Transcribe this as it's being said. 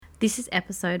This is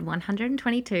episode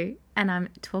 122, and I'm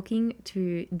talking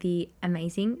to the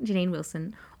amazing Jeanine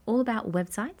Wilson all about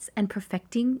websites and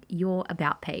perfecting your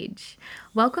about page.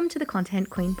 Welcome to the Content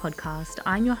Queen podcast.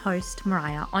 I'm your host,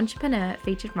 Mariah, entrepreneur,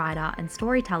 featured writer, and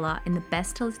storyteller in the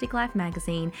Best Holistic Life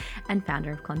magazine and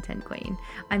founder of Content Queen.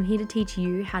 I'm here to teach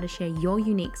you how to share your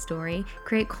unique story,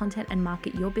 create content, and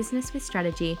market your business with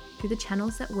strategy through the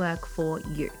channels that work for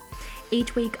you.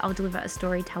 Each week, I'll deliver a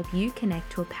story to help you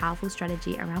connect to a powerful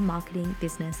strategy around marketing,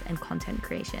 business, and content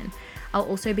creation. I'll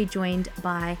also be joined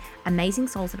by amazing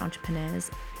souls and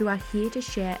entrepreneurs who are here to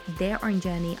share their own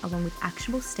journey along with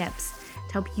actionable steps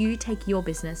to help you take your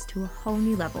business to a whole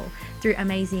new level through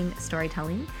amazing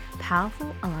storytelling,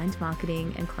 powerful aligned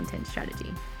marketing, and content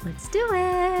strategy. Let's do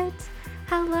it!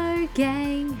 Hello,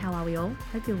 gang! How are we all?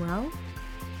 Hope you're well.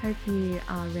 Hope you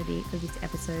are ready for this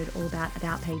episode all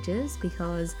about pages,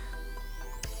 because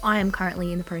I am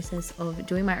currently in the process of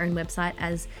doing my own website,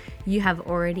 as you have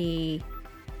already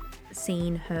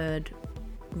seen, heard,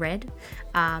 read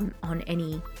on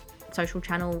any social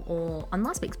channel or on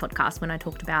last week's podcast when I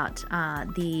talked about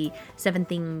the 7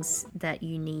 things that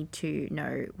you need to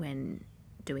know when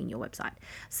doing your website.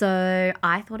 So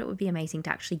I thought it would be amazing to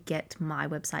actually get my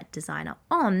website designer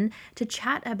on to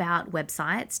chat about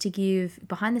websites, to give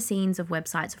behind the scenes of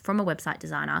websites from a website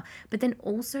designer, but then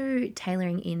also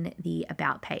tailoring in the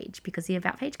about page, because the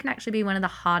about page can actually be one of the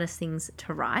hardest things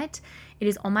to write. It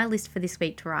is on my list for this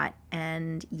week to write,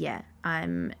 and yeah,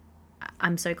 I'm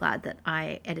so glad that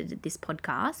I edited this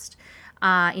podcast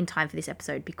in time for this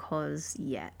episode, because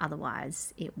yeah,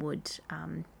 otherwise it would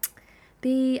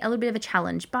be a little bit of a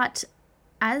challenge. But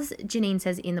as Jeanine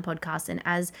says in the podcast, and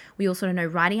as we all sort of know,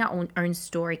 writing our own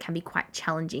story can be quite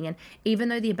challenging. And even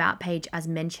though the about page, as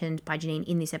mentioned by Jeanine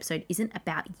in this episode, isn't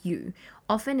about you,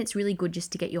 often it's really good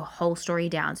just to get your whole story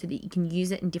down so that you can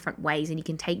use it in different ways, and you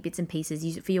can take bits and pieces,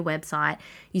 use it for your website,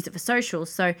 use it for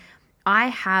socials. So I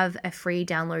have a free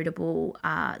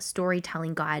downloadable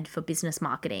storytelling guide for business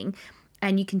marketing.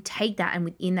 And you can take that, and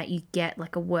within that you get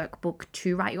like a workbook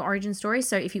to write your origin story.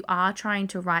 So if you are trying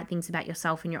to write things about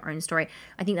yourself in your own story,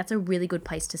 I think that's a really good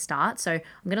place to start. So I'm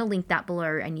going to link that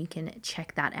below and you can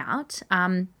check that out.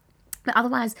 But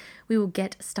otherwise, we will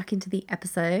get stuck into the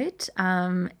episode.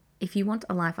 If you want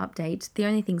a life update, the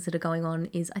only things that are going on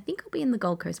is I think I'll be in the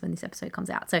Gold Coast when this episode comes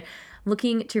out. So I'm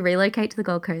looking to relocate to the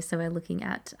Gold Coast. So we're looking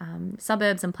at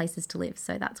suburbs and places to live.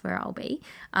 So that's where I'll be.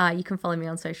 You can follow me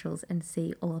on socials and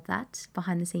see all of that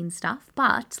behind the scenes stuff.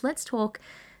 But let's talk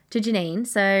to Jeanine.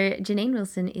 So Jeanine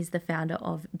Wilson is the founder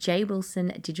of J.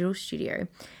 Wilson Digital Studio.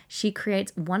 She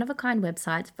creates one-of-a-kind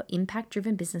websites for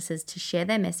impact-driven businesses to share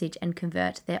their message and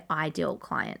convert their ideal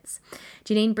clients.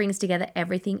 Jeanine brings together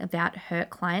everything about her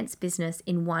client's business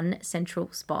in one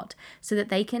central spot so that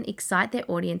they can excite their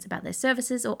audience about their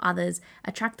services or others,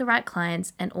 attract the right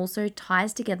clients, and also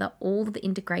ties together all of the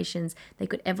integrations they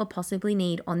could ever possibly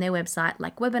need on their website,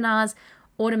 like webinars,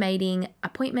 automating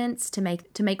appointments, to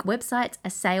make websites a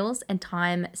sales and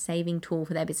time-saving tool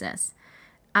for their business.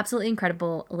 Absolutely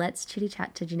incredible. Let's chitty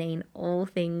chat to Jeanine, all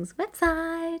things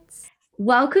websites.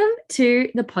 Welcome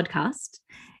to the podcast.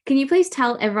 Can you please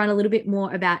tell everyone a little bit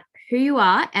more about who you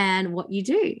are and what you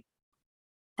do?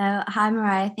 Oh, hi,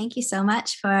 Mariah. Thank you so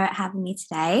much for having me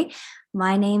today.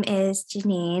 My name is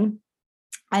Jeanine.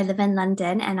 I live in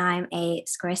London and I'm a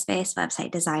Squarespace website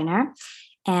designer.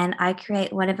 And I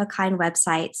create one-of-a-kind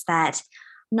websites that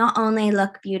not only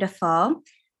look beautiful,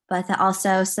 but that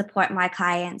also support my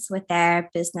clients with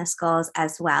their business goals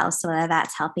as well. So whether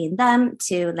that's helping them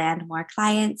to land more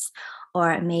clients,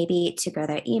 or maybe to grow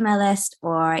their email list,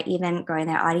 or even growing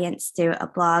their audience through a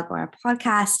blog or a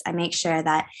podcast, I make sure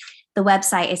that the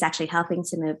website is actually helping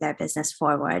to move their business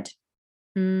forward.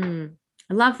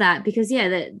 I love that, because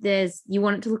there's you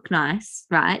want it to look nice,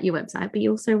 right? Your website, but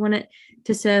you also want it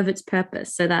to serve its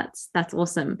purpose. So that's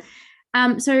awesome.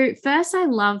 So first, I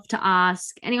love to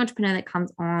ask any entrepreneur that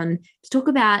comes on to talk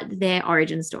about their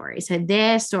origin story. So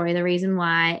their story, the reason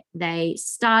why they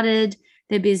started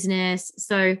their business.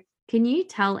 So can you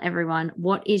tell everyone,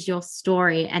 what is your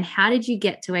story and how did you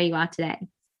get to where you are today?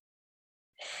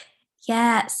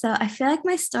 Yeah, so I feel like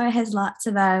my story has lots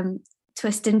of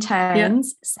twists and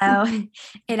turns. Yeah. So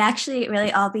it actually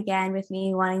really all began with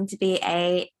me wanting to be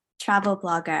a travel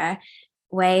blogger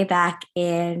way back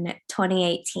in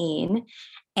 2018.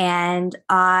 And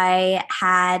I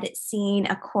had seen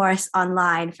a course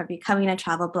online for becoming a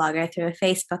travel blogger through a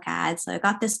Facebook ad. So I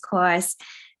got this course,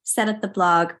 set up the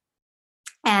blog,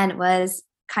 and was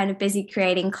kind of busy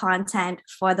creating content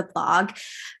for the blog.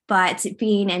 But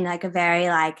being in like a very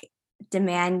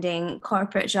demanding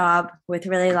corporate job with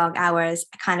really long hours,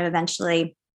 I kind of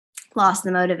eventually lost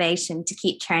the motivation to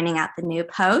keep churning out the new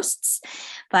posts.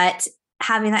 But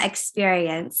having that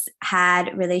experience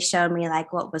had really shown me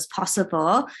like what was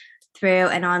possible through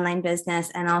an online business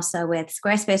and also with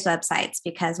Squarespace websites,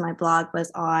 because my blog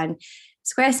was on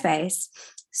Squarespace.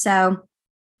 So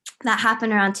that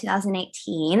happened around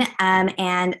 2018.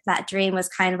 And that dream was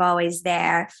kind of always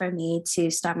there for me to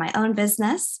start my own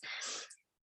business.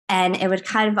 And it would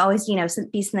kind of always,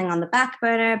 be something on the back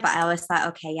burner, but I always thought,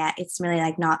 okay, yeah, it's really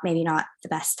like maybe not the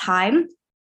best time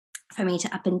for me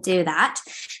to up and do that.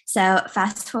 So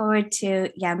fast forward to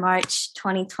March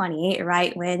 2020,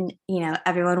 right when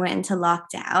everyone went into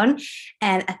lockdown,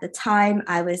 and at the time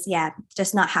I was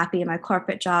just not happy in my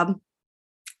corporate job,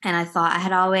 and I thought I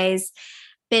had always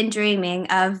been dreaming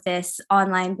of this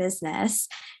online business.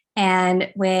 And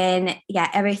when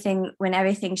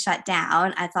everything shut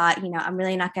down, I thought, I'm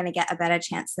really not going to get a better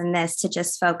chance than this to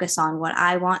just focus on what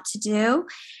I want to do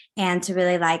and to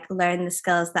really like learn the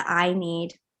skills that I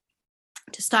need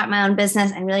to start my own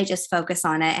business and really just focus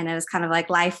on it. And it was kind of like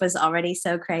life was already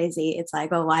so crazy. It's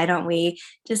like, well, why don't we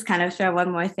just kind of throw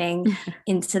one more thing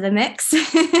into the mix?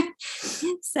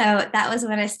 So that was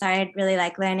when I started really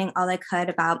like learning all I could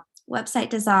about website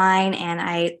design, and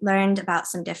I learned about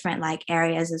some different like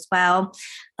areas as well,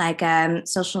 like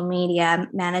social media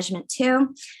management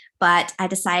too. But I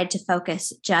decided to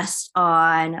focus just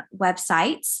on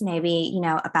websites, maybe,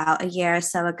 about a year or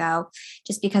so ago,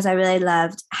 just because I really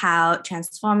loved how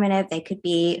transformative they could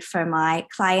be for my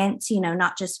clients,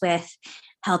 not just with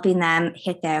helping them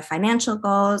hit their financial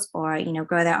goals or,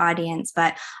 grow their audience,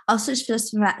 but also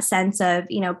just from that sense of,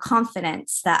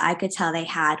 confidence that I could tell they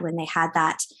had when they had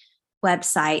that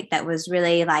website that was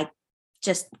really like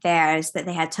just theirs, that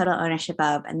they had total ownership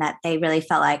of, and that they really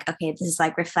felt like, okay, this is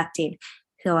like reflecting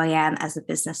who I am as a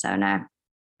business owner.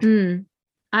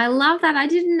 I love that. I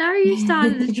didn't know you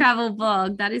started a travel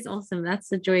blog. That is awesome. That's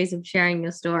the joys of sharing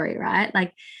your story, right?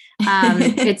 Like,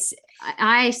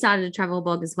 I started a travel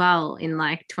blog as well in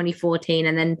like 2014,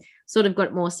 and then sort of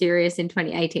got more serious in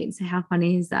 2018. So how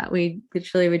funny is that? We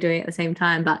literally were doing it at the same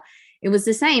time, but it was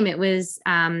the same. It was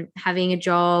having a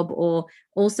job, or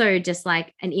also just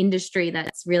like an industry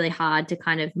that's really hard to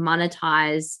kind of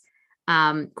monetize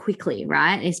quickly,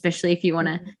 right? Especially if you want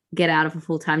to get out of a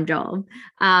full-time job.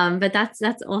 But that's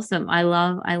awesome. I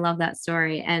love that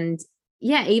story. And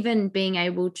even being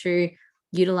able to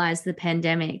utilize the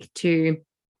pandemic to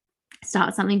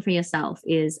start something for yourself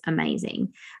is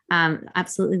amazing.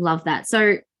 Absolutely love that.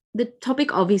 So the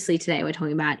topic obviously today we're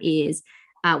talking about is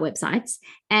websites.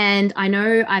 And I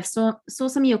know I've saw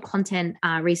some of your content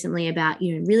recently about,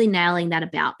 really nailing that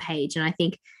about page. And I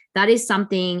think that is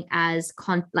something as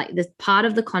like the part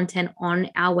of the content on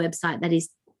our website that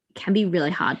can be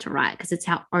really hard to write, because it's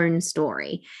our own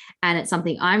story. And it's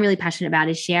something I'm really passionate about,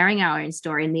 is sharing our own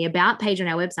story. And the about page on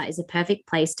our website is a perfect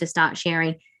place to start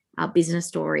sharing our business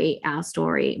story, our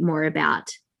story, more about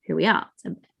who we are.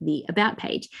 So the about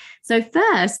page. So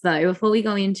first though, before we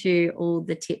go into all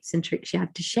the tips and tricks you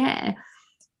have to share,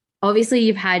 obviously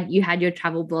you had your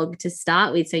travel blog to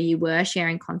start with, so you were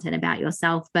sharing content about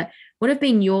yourself, but what have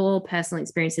been your personal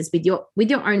experiences with your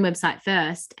own website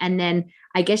first, and then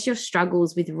I guess your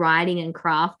struggles with writing and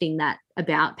crafting that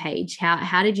about page?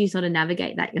 How did you sort of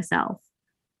navigate that yourself?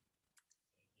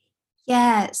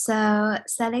 Yeah, so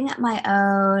setting up my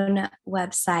own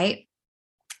website,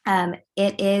 I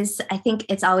think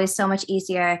it's always so much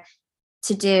easier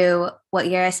to do what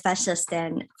you're a specialist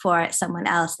in for someone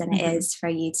else than it is for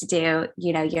you to do,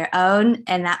 your own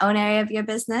in that own area of your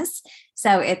business.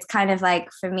 So it's kind of like,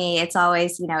 for me, it's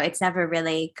always, it's never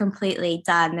really completely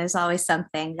done. There's always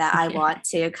something that I want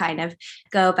to kind of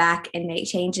go back and make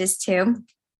changes to.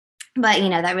 But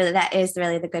that is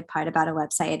really the good part about a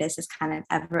website. It is this kind of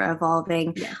ever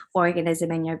evolving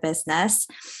organism in your business.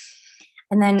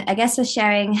 And then I guess with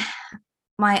sharing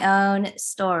my own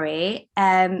story,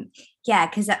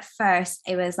 because at first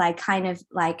it was like kind of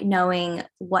like knowing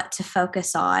what to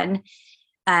focus on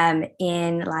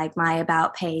in like my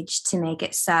about page to make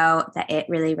it so that it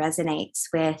really resonates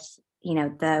with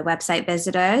the website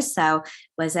visitors. So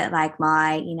was it like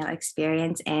my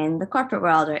experience in the corporate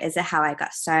world, or is it how I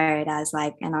got started as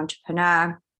like an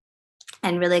entrepreneur?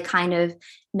 And really kind of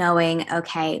knowing,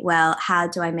 okay, well, how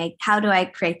do I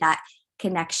create that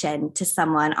connection to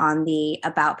someone on the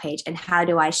about page, and how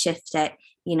do I shift it,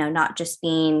 not just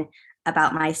being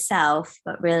about myself,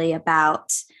 but really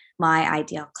about my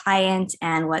ideal client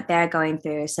and what they're going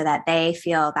through, so that they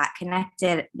feel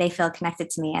connected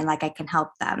to me and like I can help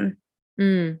them.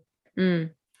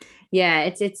 Yeah,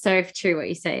 it's so true what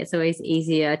you say. It's always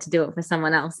easier to do it for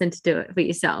someone else than to do it for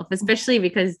yourself, especially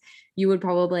because you would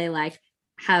probably like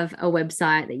have a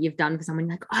website that you've done for someone,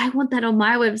 like, oh, I want that on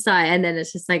my website. And then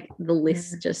it's just like the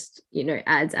list just,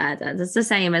 adds. It's the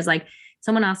same as like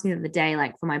someone asked me the other day,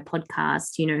 like for my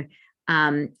podcast,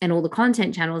 and all the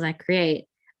content channels I create,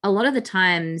 a lot of the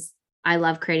times I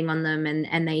love creating on them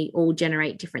and they all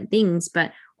generate different things,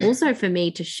 but also for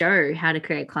me to show how to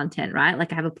create content, right?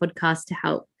 Like I have a podcast to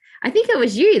help. I think it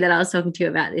was you that I was talking to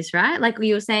about this, right? Like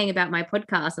you were saying about my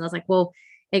podcast, and I was like, well,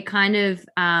 it kind of,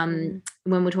 when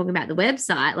we're talking about the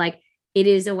website, like it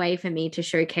is a way for me to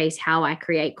showcase how I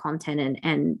create content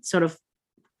and sort of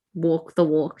walk the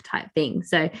walk type thing.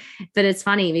 So, but it's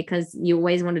funny because you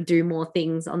always want to do more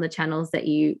things on the channels that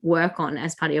you work on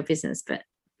as part of your business, but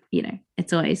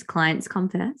it's always clients come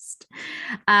first.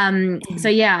 So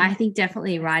yeah, I think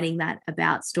definitely writing that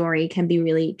about story can be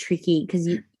really tricky because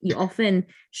you often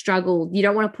struggle. You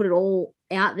don't want to put it all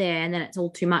out there and then it's all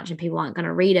too much and people aren't going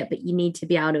to read it, but you need to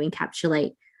be able to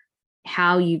encapsulate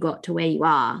how you got to where you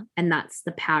are. And that's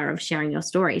the power of sharing your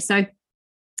story. So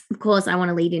of course, I want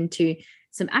to lead into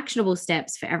some actionable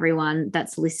steps for everyone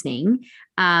that's listening.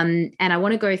 And I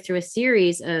want to go through a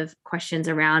series of questions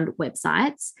around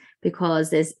websites because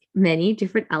there's many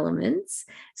different elements.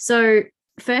 So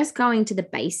first, going to the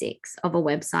basics of a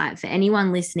website for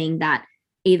anyone listening that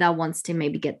either wants to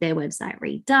maybe get their website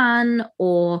redone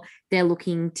or they're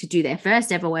looking to do their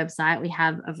first ever website. We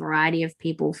have a variety of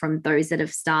people from those that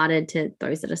have started to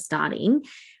those that are starting.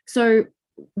 So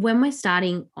when we're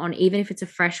starting on, even if it's a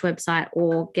fresh website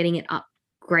or getting it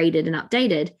upgraded and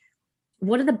updated,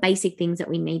 what are the basic things that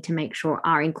we need to make sure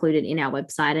are included in our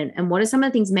website? And what are some of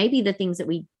the things, maybe the things that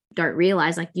we don't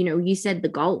realize, like, you said the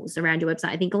goals around your website.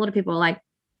 I think a lot of people are like,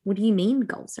 what do you mean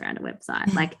goals around a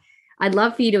website? Like, I'd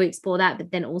love for you to explore that,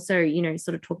 but then also,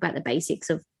 sort of talk about the basics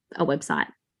of a website.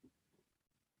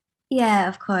 Yeah,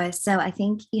 of course. So I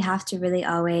think you have to really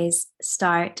always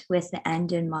start with the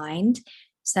end in mind.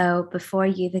 So before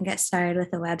you even get started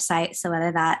with a website, so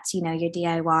whether that's, your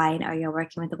DIY or you're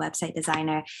working with a website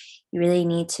designer, you really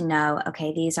need to know,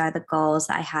 okay, these are the goals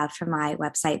that I have for my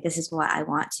website. This is what I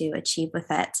want to achieve with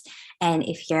it. And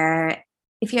if you're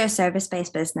a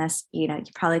service-based business, you're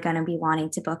probably going to be wanting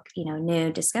to book,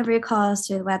 new discovery calls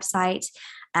through the website.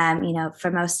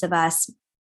 For most of us,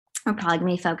 we're probably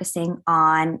going to be focusing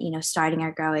on, starting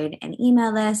or growing an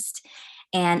email list.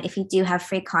 And if you do have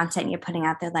free content you're putting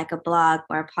out there, like a blog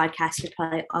or a podcast, you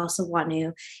probably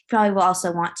will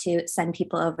also want to send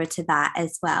people over to that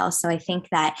as well. So I think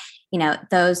that,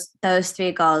 those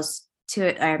three goals if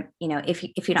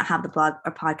you don't have the blog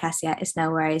or podcast yet, it's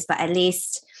no worries, but at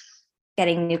least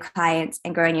getting new clients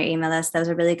and growing your email list, those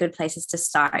are really good places to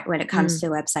start when it comes to a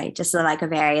website, just like a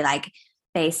very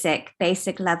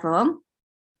basic level.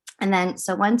 And then,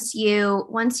 so once you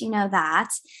know that,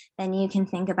 then you can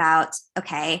think about,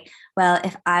 okay, well,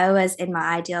 if I was in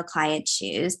my ideal client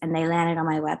shoes and they landed on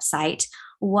my website,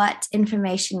 what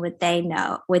information would they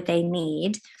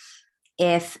need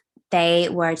if they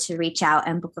were to reach out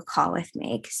and book a call with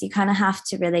me? Because you kind of have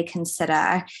to really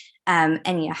consider and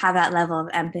have that level of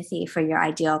empathy for your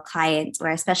ideal client,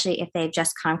 where especially if they've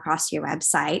just come across your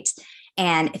website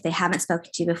and if they haven't spoken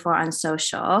to you before on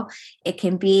social, it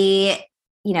can be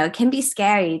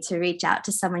scary to reach out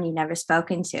to someone you've never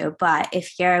spoken to. But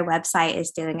if your website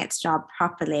is doing its job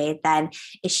properly, then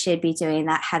it should be doing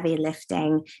that heavy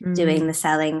lifting, doing the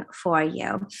selling for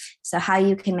you. So how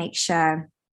you can make sure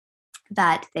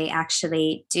that they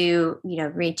actually do,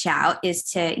 reach out is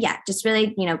to, just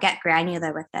really, get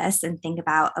granular with this and think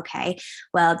about, okay,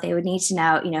 well, they would need to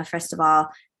know, first of all,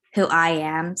 who I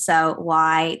am, so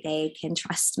why they can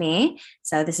trust me.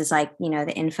 So this is like,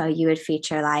 the info you would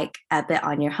feature like a bit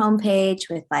on your homepage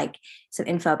with like some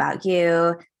info about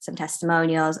you, some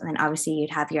testimonials, and then obviously you'd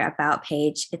have your about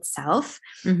page itself.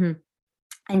 Mm-hmm.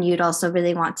 And you'd also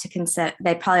really want to consider,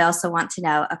 they probably also want to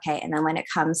know, okay, and then when it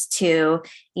comes to,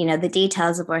 the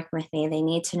details of working with me, they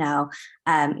need to know,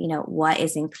 what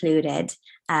is included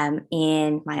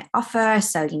in my offer.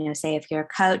 So, say if you're a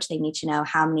coach, they need to know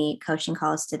how many coaching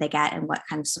calls do they get and what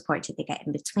kind of support do they get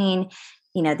in between.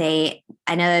 I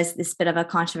know there's this bit of a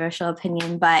controversial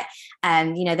opinion, but,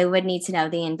 they would need to know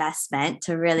the investment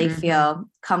to really feel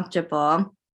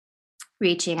comfortable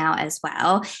reaching out as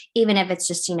well, even if it's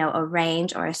just, a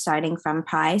range or a starting from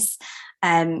price.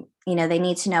 They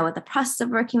need to know what the process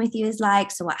of working with you is like.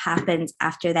 So what happens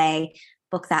after they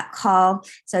book that call.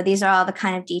 So these are all the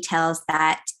kind of details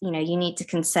that, you need to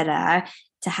consider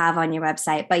to have on your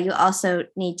website, but you also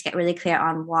need to get really clear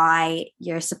on why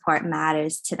your support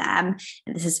matters to them.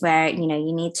 And this is where, you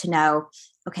need to know,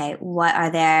 okay, what are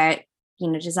their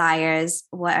desires?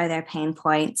 What are their pain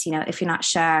points? If you're not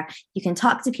sure, you can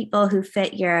talk to people who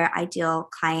fit your ideal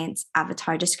client's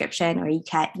avatar description, or you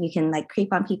can like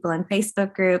creep on people in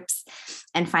Facebook groups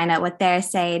and find out what they're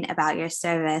saying about your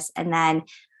service, and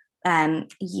then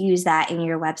use that in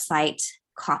your website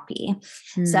copy.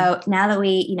 So now that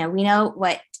we know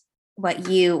what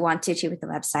you want to achieve with the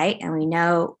website, and we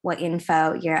know what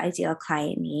info your ideal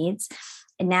client needs,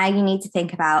 and now you need to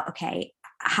think about, okay,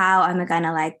 how am I going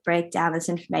to like break down this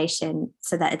information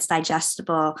so that it's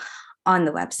digestible on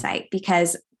the website?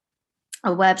 Because a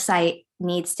website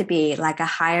needs to be like a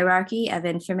hierarchy of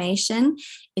information.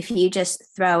 If you just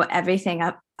throw everything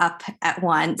up at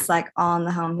once, like on the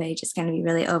homepage, it's going to be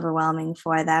really overwhelming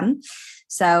for them.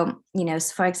 So,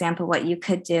 for example, what you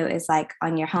could do is like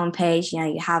on your homepage,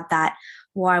 you have that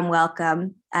warm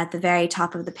welcome at the very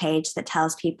top of the page that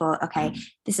tells people, okay,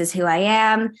 this is who I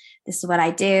am, this is what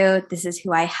I do, this is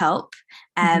who I help.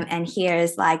 And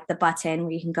here's like the button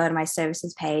where you can go to my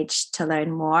services page to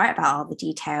learn more about all the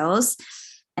details.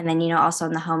 And then, also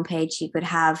on the homepage, you could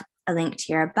have a link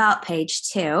to your about page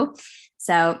too.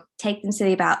 So take them to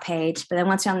the about page, but then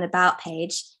once you're on the about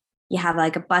page, you have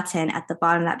like a button at the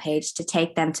bottom of that page to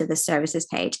take them to the services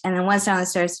page. And then once they're on the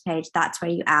services page, that's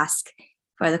where you ask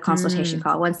for the consultation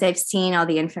call, once they've seen all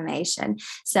the information.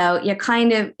 So you're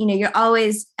kind of, you're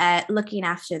always looking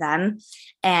after them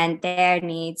and their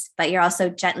needs, but you're also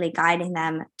gently guiding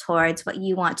them towards what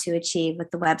you want to achieve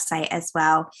with the website as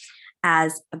well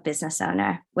as a business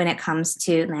owner when it comes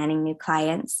to landing new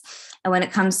clients. And when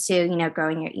it comes to,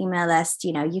 growing your email list,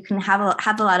 you can have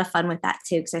a lot of fun with that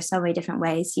too, because there's so many different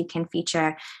ways you can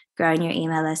feature growing your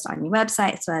email list on your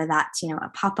website. So whether that's, a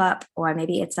pop-up, or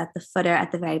maybe it's at the footer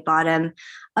at the very bottom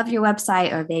of your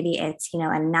website, or maybe it's, an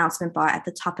announcement bar at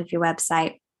the top of your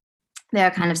website. There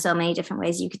are kind of so many different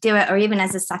ways you could do it, or even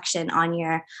as a section on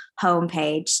your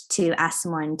homepage to ask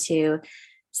someone to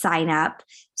sign up.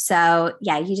 So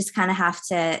yeah, you just kind of have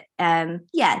to,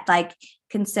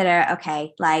 consider,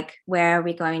 okay, like where are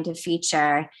we going to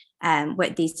feature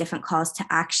with these different calls to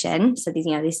action? So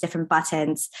these different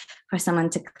buttons for someone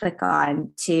to click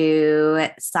on to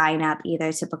sign up,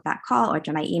 either to book that call or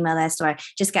join my email list, or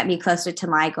just get me closer to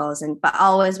my goals. But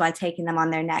always while taking them on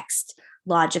their next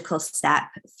logical step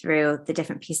through the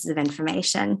different pieces of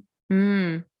information.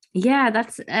 Yeah,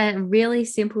 that's a really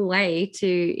simple way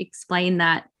to explain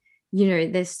that.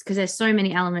 There's so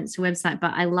many elements to website,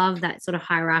 but I love that sort of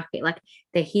hierarchy. Like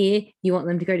they're here, you want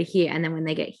them to go to here, and then when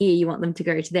they get here, you want them to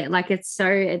go to there. Like it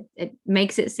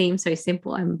makes it seem so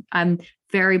simple. I'm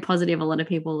very positive a lot of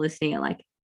people listening are like,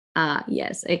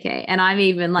 yes, okay. And I'm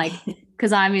even like,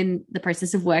 because I'm in the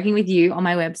process of working with you on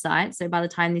my website. So by the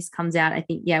time this comes out, I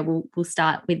think we'll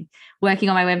start with working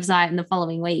on my website in the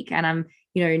following week, and I'm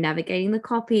navigating the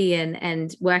copy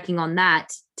and working on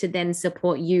that to then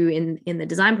support you in the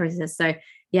design process. So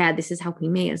yeah, this is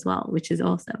helping me as well, which is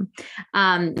awesome.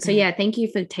 So yeah, thank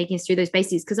you for taking us through those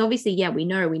basics, because obviously, yeah, we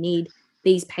know we need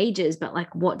these pages, but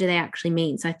like, what do they actually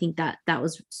mean? So I think that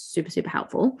was super, super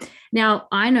helpful. Now,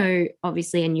 I know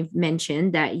obviously, and you've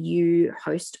mentioned that you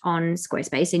host on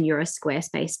Squarespace and you're a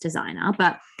Squarespace designer,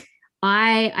 but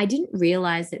I didn't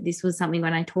realize that this was something.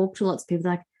 When I talk to lots of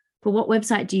people, like, but what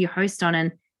website do you host on?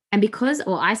 And because,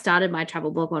 I started my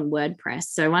travel blog on WordPress.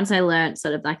 So once I learned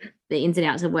sort of like the ins and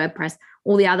outs of WordPress,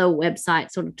 all the other website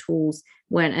sort of tools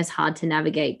weren't as hard to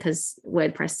navigate, because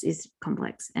WordPress is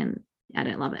complex and I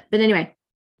don't love it. But anyway,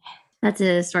 that's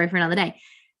a story for another day.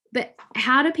 But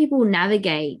how do people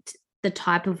navigate the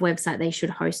type of website they should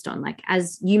host on? Like,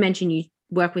 as you mentioned, you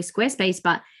work with Squarespace,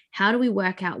 but how do we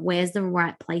work out where's the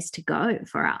right place to go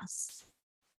for us?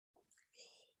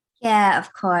 Yeah,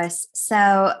 of course.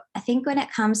 So I think when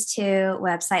it comes to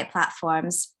website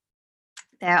platforms,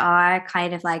 there are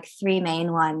kind of like three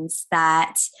main ones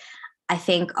that I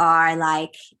think are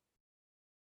like,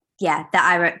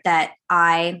 that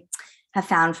I have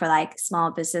found for like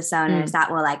small business owners that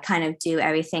will like kind of do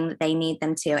everything that they need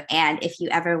them to. And if you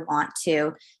ever want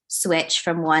to switch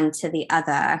from one to the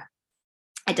other,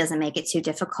 it doesn't make it too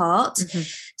difficult.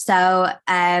 So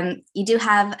you do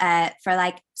have for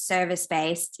like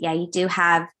service-based, you do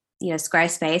have,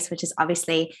 Squarespace, which is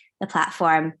obviously the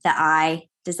platform that I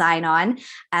design on.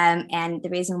 And the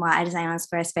reason why I design on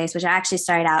Squarespace, which I actually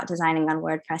started out designing on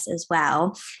WordPress as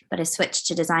well, but I switched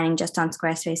to designing just on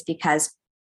Squarespace because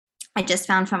I just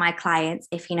found for my clients,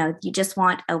 if you just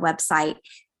want a website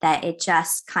that it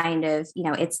just kind of,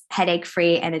 it's headache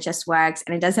free and it just works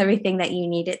and it does everything that you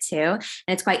need it to. And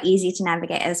it's quite easy to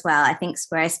navigate as well. I think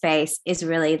Squarespace is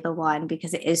really the one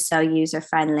because it is so user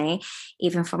friendly,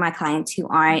 even for my clients who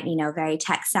aren't, very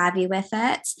tech savvy with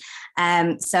it.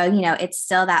 So, it's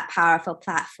still that powerful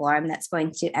platform that's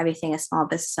going to do everything a small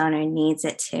business owner needs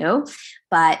it to.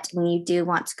 But when you do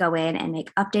want to go in and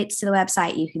make updates to the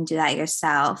website, you can do that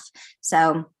yourself.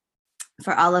 So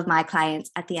for all of my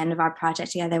clients, at the end of our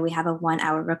project together, we have a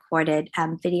 1-hour recorded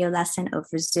video lesson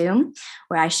over Zoom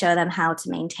where I show them how to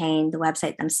maintain the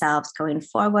website themselves going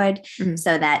forward,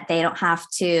 so that they don't have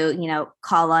to,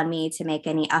 call on me to make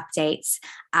any updates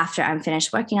after I'm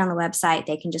finished working on the website.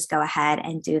 They can just go ahead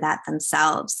and do that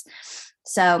themselves.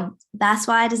 So that's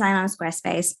why I design on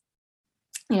Squarespace.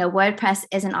 WordPress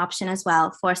is an option as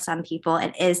well for some people.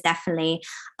 It is definitely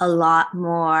a lot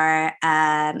more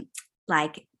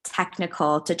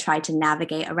technical to try to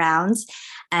navigate around.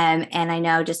 And I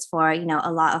know just for,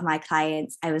 a lot of my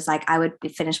clients, I was like, I would be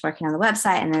finished working on the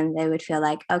website and then they would feel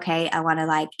like, okay, I want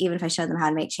to even if I show them how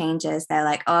to make changes, they're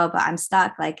like, oh, but I'm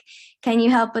stuck. Can you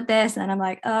help with this? And I'm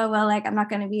like, oh, well, I'm not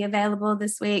going to be available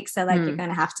this week. So you're going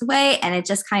to have to wait. And it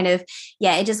just kind of,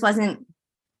 it just wasn't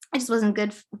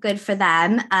good for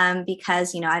them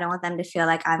because I don't want them to feel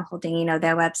like I'm holding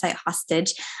their website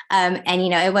hostage, and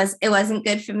it wasn't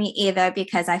good for me either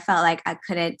because I felt like I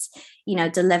couldn't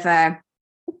deliver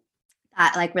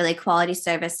that really quality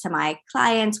service to my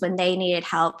clients when they needed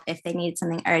help, if they needed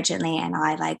something urgently and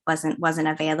I wasn't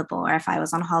available, or if I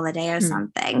was on holiday or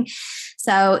something.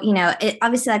 So it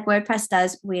obviously WordPress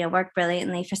does work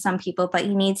brilliantly for some people, but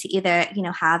you need to either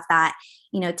have that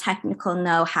technical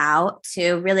know-how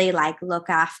to really look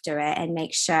after it and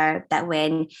make sure that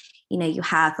when you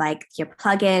have your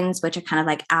plugins, which are kind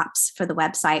of apps for the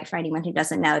website, for anyone who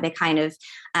doesn't know, they kind of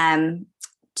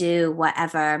do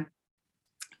whatever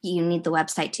you need the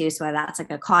website to. So whether that's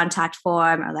a contact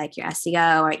form or your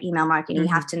SEO or email marketing, you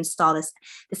have to install this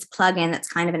plugin that's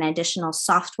kind of an additional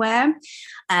software.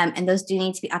 And those do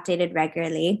need to be updated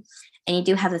regularly. And you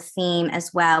do have a theme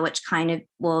as well, which kind of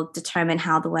will determine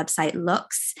how the website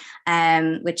looks,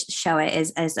 which show it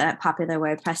is a popular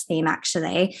WordPress theme,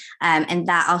 actually. And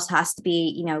that also has to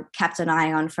be, kept an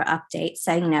eye on for updates.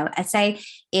 So, I'd say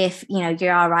if,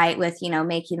 you're all right with,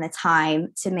 making the time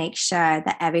to make sure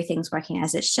that everything's working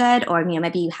as it should, or,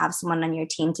 maybe you have someone on your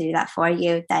team to do that for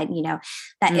you, then,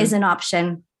 that is an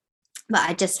option. But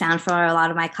I just found for a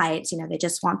lot of my clients, they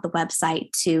just want the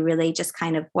website to really just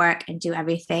kind of work and do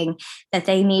everything that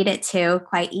they need it to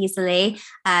quite easily.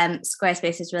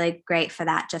 Squarespace is really great for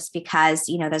that, just because,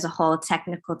 there's a whole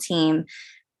technical team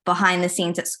behind the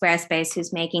scenes at Squarespace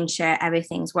who's making sure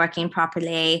everything's working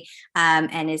properly,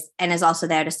 and is also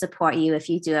there to support you if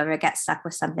you do ever get stuck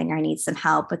with something or need some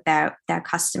help with their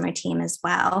customer team as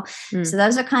well. So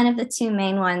those are kind of the two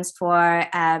main ones for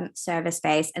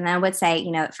service-based. And then I would say,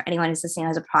 for anyone who's listening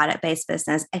as a product-based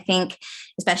business, I think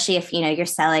especially if you're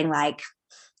selling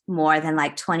more than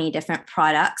 20 different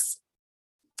products,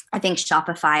 I think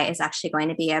Shopify is actually going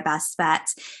to be your best bet,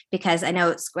 because I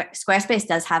know Squarespace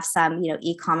does have some,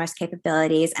 e-commerce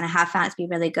capabilities, and I have found it to be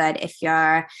really good if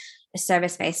you're a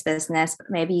service-based business, but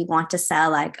maybe you want to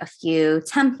sell a few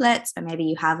templates, or maybe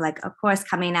you have a course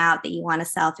coming out that you want to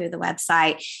sell through the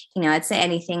website. I'd say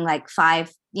anything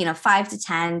 5 to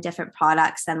 10 different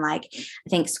products, and I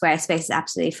think Squarespace is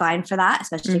absolutely fine for that,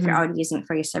 especially if you're already using it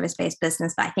for your service-based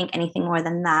business. But I think anything more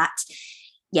than that,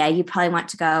 you probably want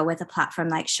to go with a platform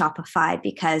like Shopify,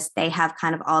 because they have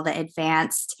kind of all the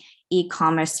advanced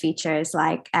e-commerce features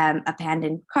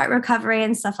abandoned cart recovery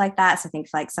and stuff like that. So I think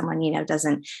if someone,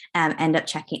 doesn't end up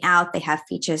checking out, they have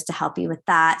features to help you with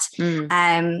that.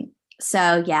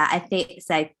 So I think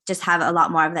just have a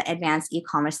lot more of the advanced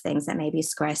e-commerce things that maybe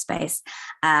Squarespace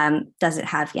doesn't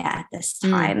have yet at this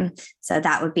time. So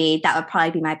that would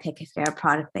probably be my pick if you're a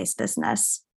product-based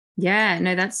business. Yeah,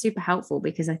 no, that's super helpful,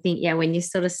 because I think, when you're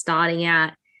sort of starting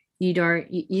out, you're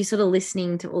sort of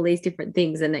listening to all these different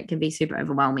things, and it can be super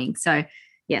overwhelming. So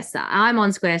yes, I'm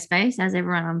on Squarespace, as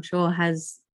everyone I'm sure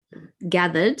has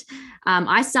gathered.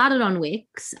 I started on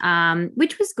Wix,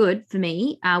 which was good for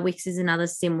me. Wix is another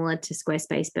similar to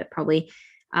Squarespace, but probably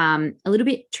a little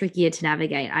bit trickier to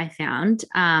navigate, I found.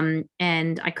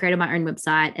 And I created my own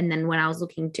website. And then when I was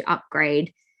looking to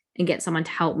upgrade and get someone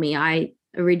to help me, I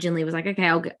originally was like, okay,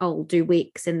 I'll do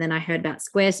Wix. And then I heard about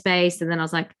Squarespace, and then I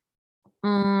was like,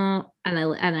 and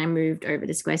I moved over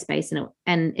to Squarespace,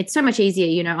 and it's so much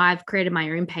easier. I've created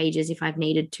my own pages if I've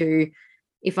needed to.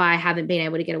 If I haven't been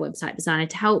able to get a website designer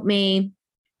to help me,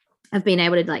 I've been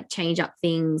able to change up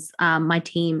things. My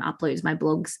team uploads my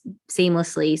blogs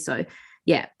seamlessly. So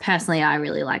yeah, personally, I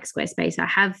really like Squarespace. I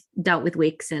have dealt with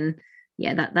Wix, and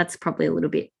yeah, that's probably a little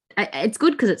bit. It's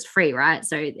good because it's free, right?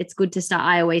 So it's good to start.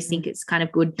 I always think it's kind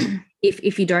of good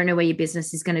if you don't know where your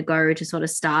business is going to go, to sort of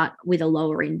start with a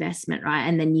lower investment, right?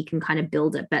 And then you can kind of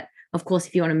build it. But of course,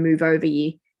 if you want to move over,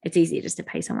 it's easier just to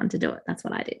pay someone to do it. That's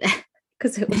what I did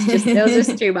because there was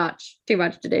just too much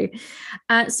to do.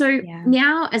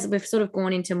 Now, as we've sort of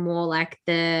gone into more like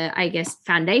the, I guess,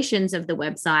 foundations of the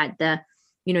website, the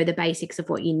basics of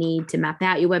what you need to map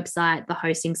out your website, the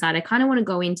hosting side, I kind of want to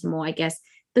go into more, I guess,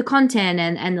 the content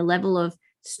and the level of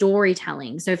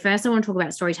storytelling. So first I want to talk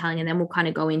about storytelling, and then we'll kind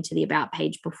of go into the about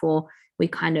page before we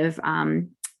kind of,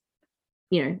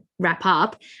 wrap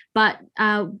up. But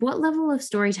what level of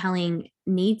storytelling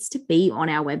needs to be on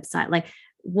our website? Like,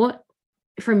 what,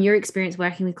 from your experience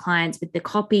working with clients with the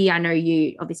copy, I know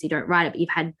you obviously don't write it, but you've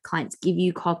had clients give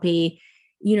you copy,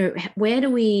 where do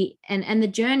we, and the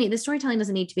journey, the storytelling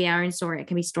doesn't need to be our own story. It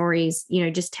can be stories,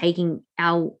 just taking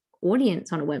our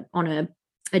audience on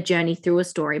a journey through a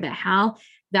story. But how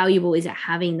valuable is it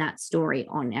having that story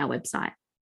on our website?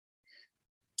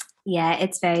 Yeah,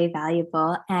 it's very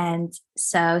valuable and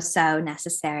so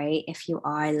necessary if you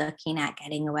are looking at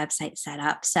getting a website set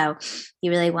up. So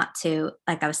you really want to,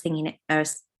 like I was thinking,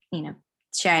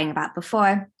 sharing about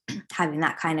before, having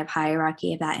that kind of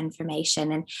hierarchy of that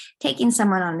information and taking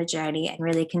someone on a journey and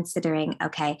really considering,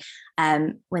 okay,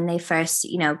 when they first,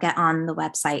 get on the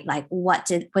website, like what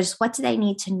do they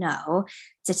need to know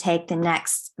to take the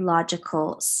next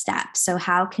logical step? So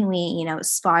how can we,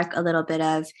 spark a little bit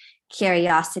of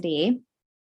curiosity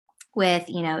with,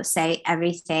 say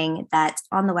everything that's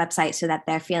on the website so that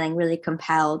they're feeling really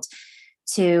compelled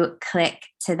to click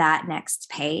to that next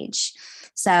page.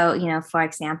 So, for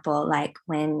example, like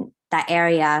when that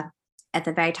area at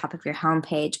the very top of your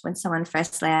homepage, when someone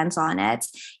first lands on it,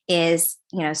 is,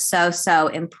 so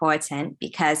important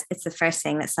because it's the first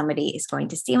thing that somebody is going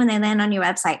to see when they land on your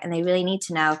website. And they really need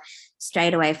to know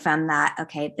straight away from that,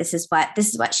 okay, this is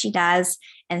what she does,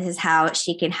 and this is how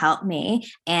she can help me.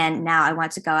 And now I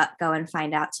want to go and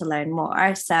find out to learn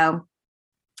more. So,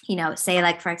 say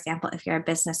like, for example, if you're a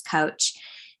business coach,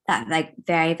 that like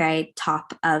very, very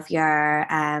top of your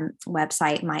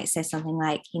website might say something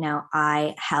like,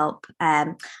 I help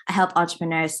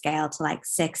entrepreneurs scale to like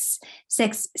six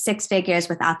figures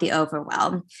without the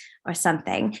overwhelm, or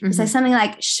something. Mm-hmm. So something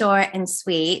like short and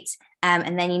sweet.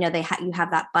 And then, you have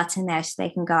that button there so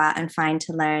they can go out and find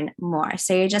to learn more.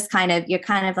 So you're kind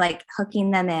of like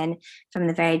hooking them in from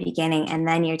the very beginning, and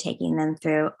then you're taking them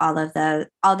through all the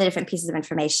different pieces of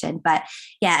information. But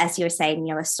yeah, as you were saying,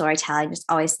 with storytelling, just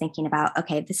always thinking about,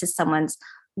 okay, this is someone's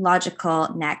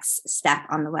logical next step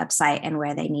on the website and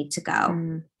where they need to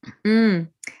go.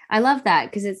 I love that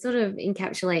because it sort of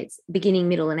encapsulates beginning,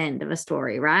 middle, and end of a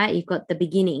story, right? You've got the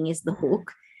beginning is the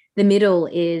hook. The middle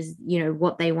is,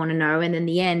 what they want to know. And then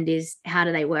the end is how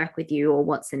do they work with you, or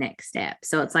what's the next step?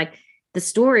 So it's like the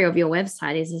story of your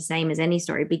website is the same as any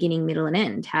story, beginning, middle, and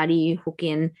end. How do you hook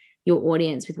in your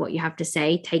audience with what you have to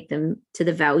say, take them to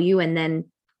the value, and then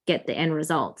get the end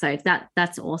result? So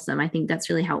that's awesome. I think that's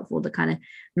really helpful to kind of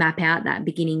map out that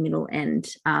beginning, middle,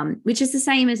 end, which is the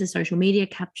same as a social media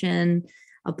caption,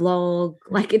 a blog,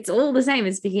 like it's all the same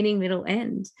as beginning, middle,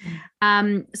 end.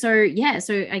 So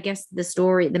I guess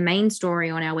the main story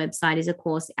on our website is of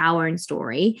course our own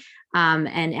story,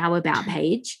 and our about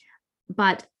page.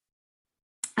 But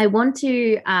I want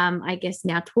to, I guess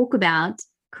now talk about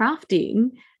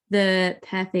crafting the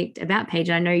perfect about page.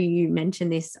 I know you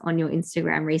mentioned this on your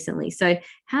Instagram recently. So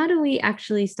how do we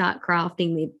actually start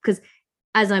crafting the, because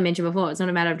as I mentioned before, it's not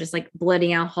a matter of just like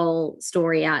blurting our whole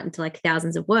story out into like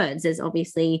thousands of words. There's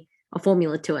obviously a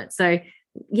formula to it. So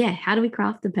yeah, how do we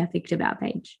craft the perfect about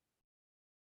page?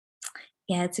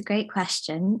 Yeah, it's a great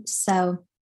question. So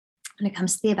when it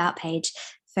comes to the about page,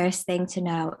 first thing to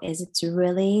know is it's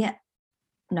really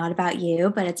not about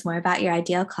you, but it's more about your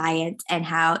ideal client and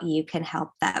how you can help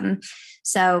them.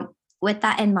 So with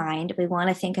that in mind, we want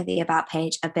to think of the about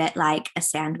page a bit like a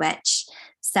sandwich.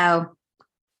 So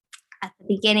at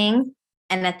the beginning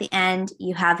and at the end,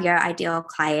 you have your ideal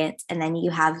client, and then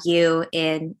you have you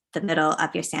in the middle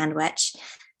of your sandwich.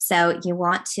 So you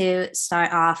want to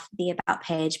start off the about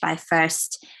page by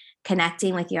first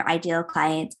connecting with your ideal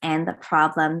client and the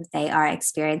problem they are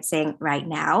experiencing right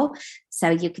now. So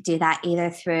you could do that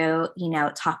either through,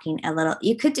 talking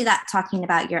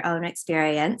about your own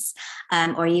experience,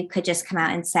 or you could just come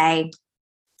out and say,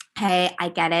 hey, I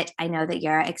get it. I know that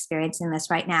you're experiencing this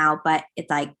right now, but it's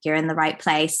like you're in the right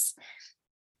place.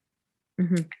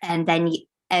 Mm-hmm. And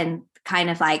then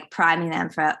kind of like priming them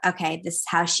for, okay, this is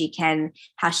how she can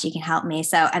help me.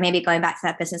 So I may be going back to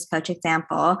that business coach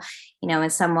example, when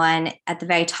someone at the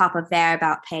very top of their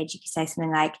about page, you could say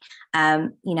something like,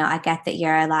 I get that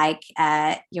you're like,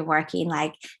 you're working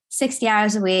like 60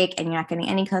 hours a week and you're not getting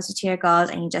any closer to your goals,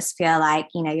 and you just feel like,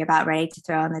 you're about ready to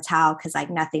throw in the towel because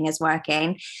like nothing is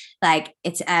working. Like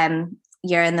it's,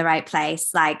 you're in the right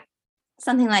place. Like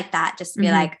something like that, just to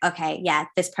be like, okay, yeah,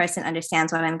 this person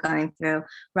understands what I'm going through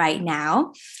right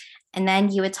now. And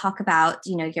then you would talk about,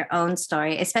 your own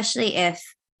story, especially if,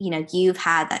 you've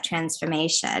had that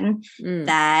transformation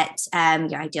that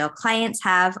your ideal clients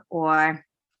have, or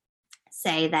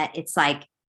say that it's like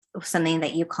something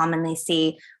that you commonly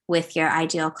see with your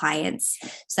ideal clients.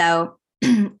 So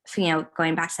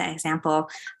going back to that example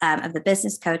of the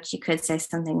business coach, you could say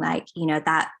something like,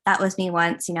 that was me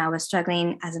once. I was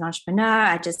struggling as an entrepreneur.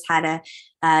 I just had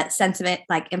a sense of it,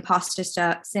 like imposter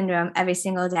syndrome every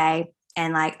single day.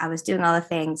 And like I was doing all the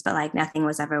things, but like nothing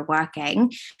was ever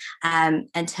working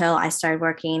until I started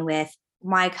working with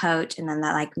my coach. And then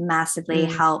that like massively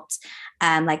helped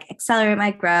like accelerate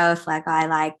my growth. Like I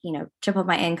like, tripled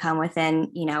my income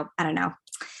within, I don't know,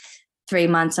 3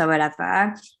 months or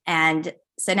whatever. And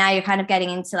so now you're kind of getting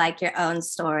into like your own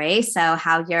story. So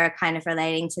how you're kind of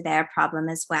relating to their problem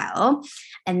as well.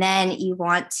 And then you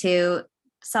want to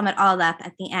sum it all up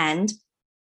at the end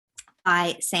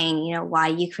by saying, why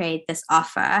you create this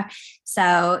offer.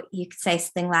 So you could say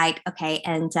something like, okay,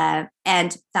 and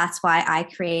that's why I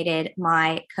created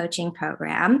my coaching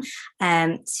program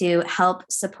to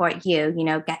help support you,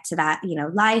 get to that,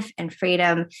 life and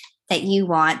freedom that you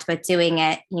want, but doing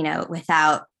it,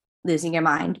 without losing your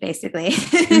mind, basically.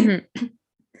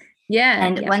 Yeah.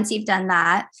 And once you've done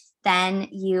that, then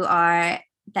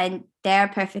they're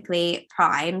perfectly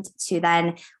primed to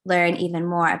then learn even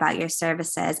more about your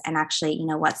services and actually,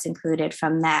 what's included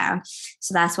from there.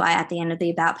 So that's why at the end of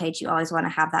the about page, you always want to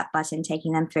have that button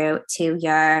taking them through to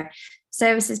your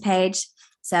services page,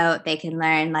 so they can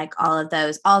learn like all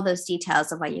those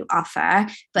details of what you offer.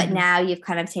 But now you've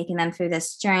kind of taken them through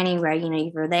this journey where,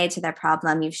 you've related to their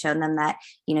problem. You've shown them that,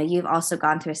 you've also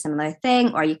gone through a similar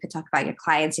thing, or you could talk about your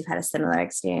clients who've had a similar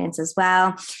experience as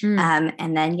well.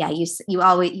 And then, yeah, you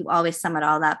always sum it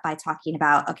all up by talking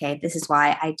about, okay, this is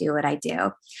why I do what I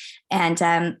do.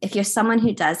 And if you're someone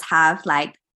who does have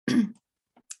like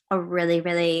a really,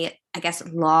 really, I guess,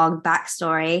 long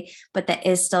backstory, but that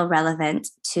is still relevant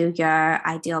to your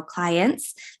ideal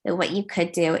clients, then what you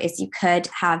could do is you could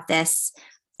have this,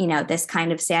 this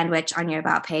kind of sandwich on your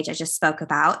about page I just spoke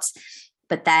about.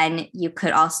 But then you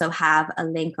could also have a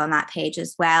link on that page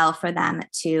as well for them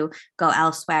to go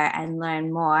elsewhere and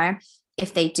learn more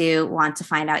if they do want to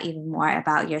find out even more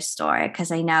about your story.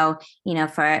 Because I know,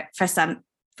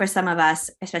 for some of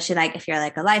us, especially like if you're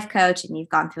like a life coach and you've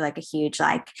gone through like a huge,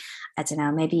 like, I don't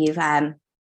know, maybe you've had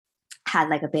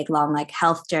like a big, long, like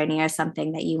health journey or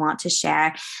something that you want to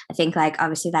share. I think like,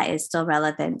 obviously that is still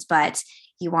relevant, but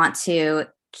you want to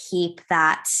keep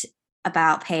that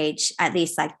about page, at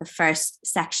least like the first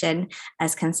section,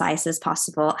 as concise as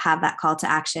possible, have that call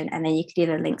to action. And then you could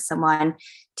either link someone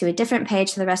to a different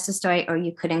page for the rest of the story, or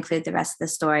you could include the rest of the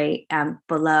story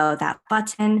below that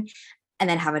button, and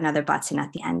then have another button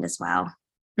at the end as well.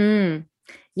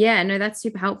 Yeah, no, that's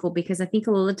super helpful, because I think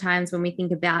a lot of times when we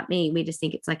think about me, we just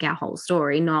think it's like our whole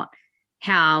story, not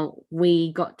how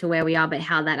we got to where we are, but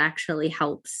how that actually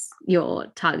helps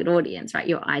your target audience, right?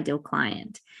 Your ideal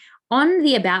client. On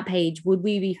the about page, would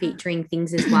we be featuring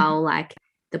things as well, like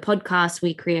the podcast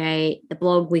we create, the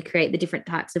blog we create, the different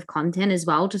types of content as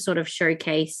well, to sort of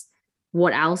showcase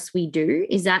what else we do?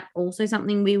 Is that also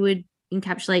something we would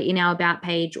encapsulate in our about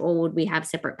page, or would we have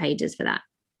separate pages for that?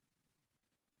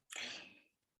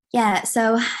 Yeah,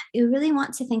 so you really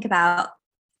want to think about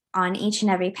on each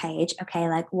and every page, okay,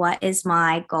 like what is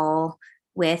my goal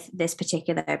with this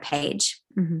particular page?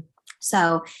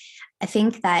 So I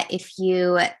think that if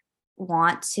you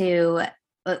want to,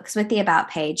 because with the about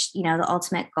page, the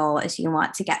ultimate goal is you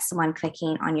want to get someone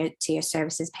clicking on your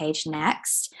services page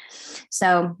next.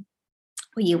 So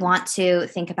what you want to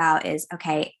think about is,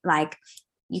 okay, like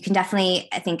you can definitely,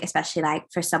 I think, especially like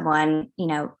for someone,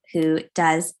 who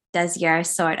does your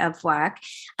sort of work,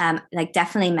 like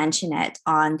definitely mention it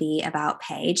on the about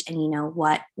page, and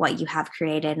what you have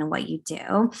created and what you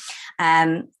do.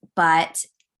 But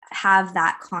have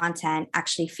that content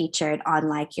actually featured on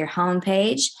like your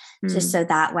homepage, just so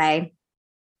that way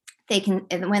they can,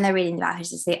 when they're reading the about page,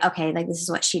 to say, okay, like this is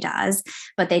what she does,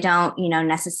 but they don't,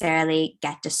 necessarily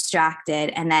get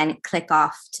distracted and then click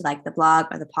off to like the blog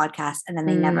or the podcast, and then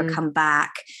they never come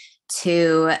back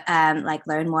to like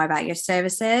learn more about your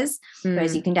services,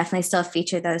 whereas you can definitely still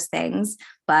feature those things.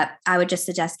 But I would just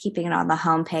suggest keeping it on the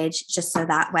homepage, just so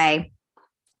that way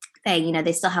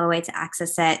they still have a way to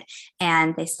access it,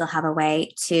 and they still have a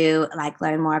way to like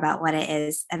learn more about what it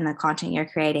is and the content you're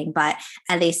creating. But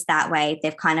at least that way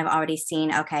they've kind of already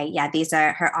seen, okay, yeah, these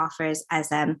are her offers, as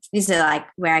these are like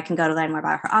where I can go to learn more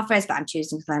about her offers, but I'm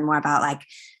choosing to learn more about like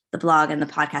the blog and the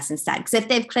podcast instead. Because if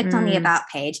they've clicked on the about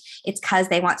page, it's because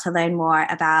they want to learn more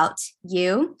about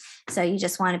you. So you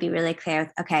just want to be really clear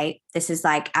with, okay, this is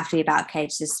like after the about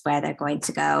page, this is where they're going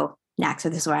to go next, or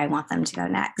this is where I want them to go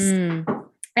next.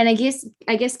 And I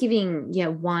guess giving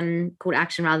one call to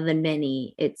action rather than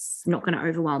many, it's not going to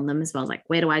overwhelm them as well as like,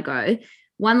 where do I go?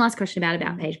 One last question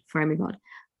about page before I move on.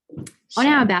 Sure. On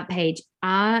our about page,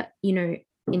 are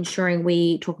ensuring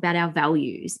we talk about our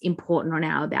values important on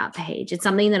our about page? It's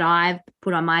something that I've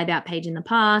put on my about page in the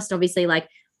past. Obviously, like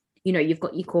you've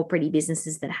got your corporate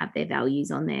businesses that have their values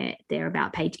on their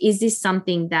about page. Is this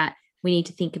something that we need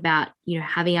to think about?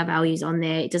 Having our values on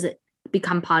there, does it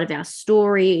become part of our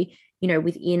story?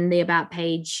 Within the about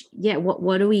page,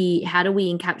 how do we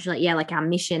encapsulate, like our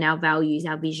mission, our values,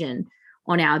 our vision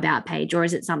on our about page, or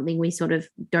is it something we sort of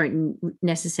don't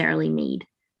necessarily need?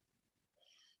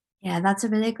 Yeah, that's a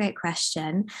really great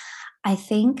question. I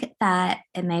think that,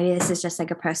 and maybe this is just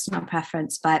like a personal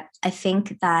preference, but I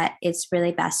think that it's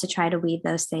really best to try to weave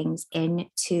those things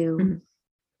into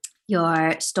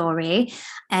your story.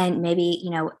 And maybe,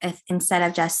 if instead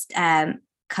of just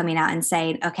coming out and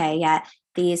saying, okay, yeah,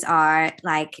 these are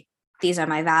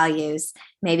my values,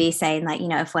 maybe saying like,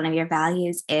 if one of your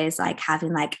values is like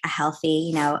having like a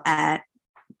healthy,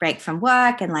 break from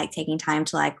work and like taking time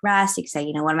to like rest, you can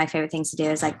say, one of my favorite things to do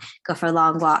is like go for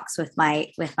long walks with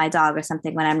my dog or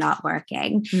something when I'm not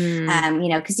working.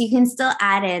 Because you can still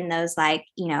add in those like,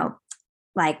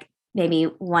 like maybe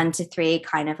 1 to 3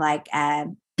 kind of like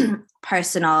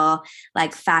personal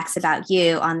like facts about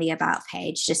you on the about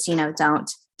page. Just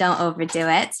don't overdo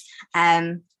it.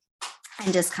 And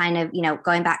just kind of,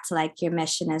 going back to like your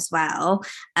mission as well.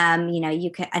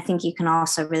 I think you can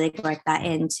also really work that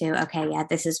into, okay, yeah,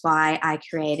 this is why I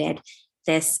created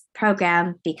this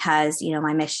program, because,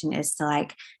 my mission is to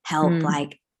like help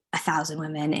like 1,000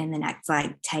 women in the next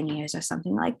like 10 years or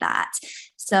something like that.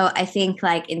 So I think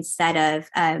like instead of,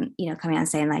 coming out and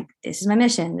saying like, this is my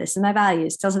mission, this is my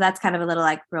values. So that's kind of a little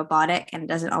like robotic and it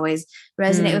doesn't always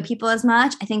resonate with people as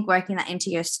much. I think working that into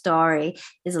your story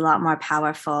is a lot more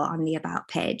powerful on the about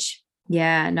page.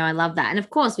 Yeah, no, I love that. And of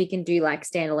course we can do like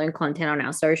standalone content on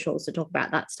our socials to talk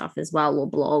about that stuff as well, or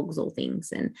blogs or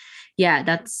things. And yeah,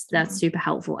 that's super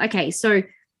helpful. Okay. So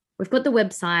we've got the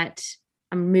website.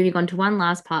 I'm moving on to one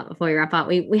last part before we wrap up.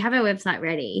 We have our website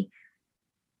ready.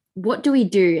 What do we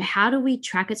do? How do we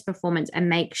track its performance and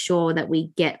make sure that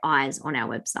we get eyes on our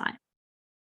website?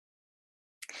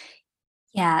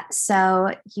 Yeah,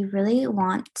 so you really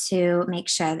want to make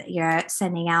sure that you're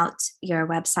sending out your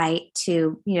website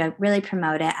to, really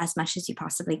promote it as much as you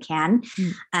possibly can.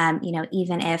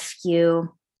 Even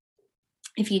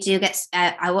if you do get,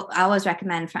 I always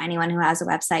recommend for anyone who has a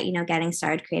website, getting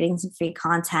started creating some free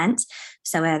content.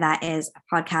 So whether that is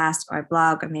a podcast or a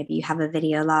blog, or maybe you have a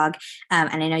video log.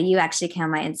 And I know you actually came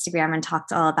on my Instagram and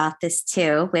talked all about this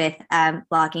too, with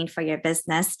blogging for your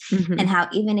business, and how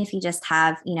even if you just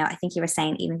have, I think you were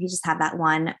saying, even if you just have that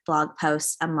one blog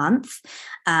post a month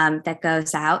that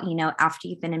goes out, after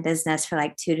you've been in business for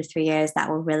like 2 to 3 years, that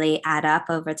will really add up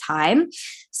over time.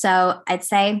 So I'd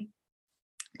say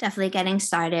definitely getting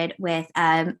started with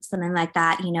something like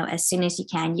that, as soon as you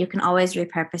can. You can always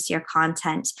repurpose your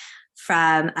content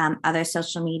from other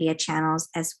social media channels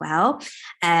as well.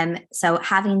 So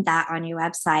having that on your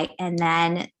website, and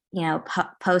then,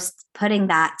 putting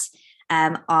that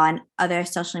on other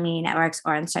social media networks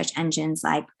or on search engines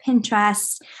like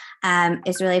Pinterest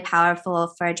is really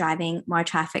powerful for driving more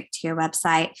traffic to your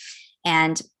website.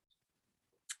 And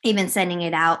even sending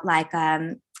it out like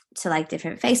to like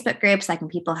different Facebook groups, like when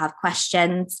people have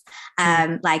questions,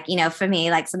 like, for me,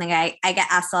 like something I get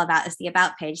asked all about is the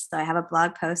about page. So I have a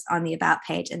blog post on the about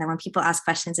page. And then when people ask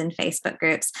questions in Facebook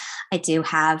groups, I do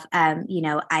have,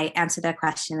 I answer their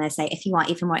question and I say, if you want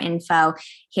even more info,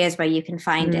 here's where you can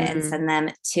find it, and send them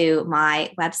to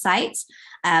my website.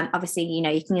 Obviously,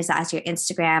 you can use that as your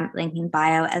Instagram link in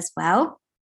bio as well.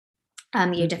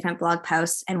 Your different blog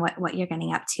posts and what you're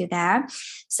getting up to there.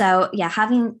 So yeah,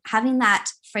 having that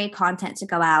free content to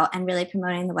go out and really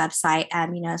promoting the website,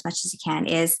 as much as you can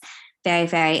is very,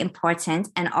 very important.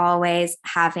 And always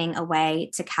having a way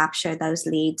to capture those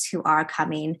leads who are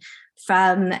coming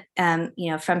from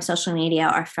from social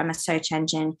media or from a search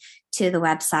engine to the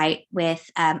website with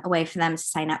a way for them to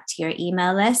sign up to your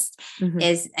email list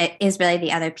is really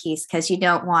the other piece, because you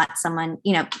don't want someone,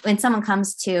 when someone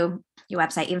comes to your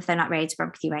website, even if they're not ready to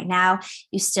work with you right now,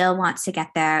 you still want to get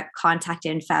their contact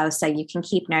info so you can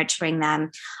keep nurturing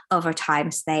them over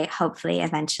time so they hopefully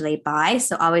eventually buy.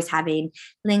 So always having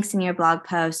links in your blog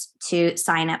post to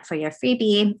sign up for your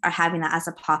freebie or having that as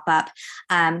a pop-up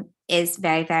is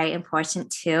very, very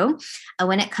important too.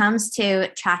 When it comes to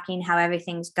tracking how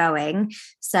everything's going,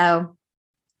 so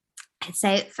I'd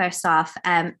say first off,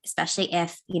 especially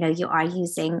if you are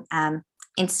using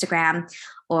Instagram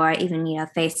or even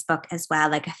Facebook as well,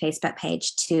 like a Facebook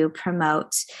page to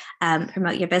promote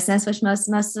your business, which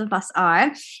most of us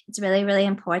are. It's really, really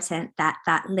important that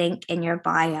that link in your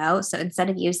bio. So instead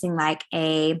of using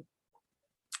a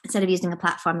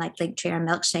platform like Linktree or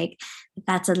Milkshake,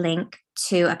 that's a link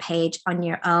to a page on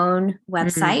your own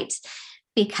website,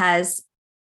 because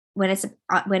when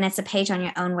it's a page on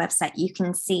your own website, you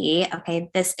can see, okay,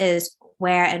 this is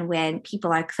where and when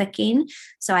people are clicking.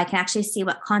 So I can actually see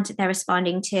what content they're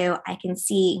responding to. I can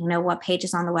see, what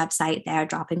pages on the website they're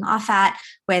dropping off at,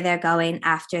 where they're going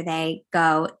after they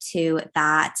go to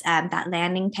that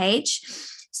landing page.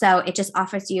 So it just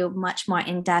offers you much more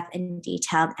in-depth and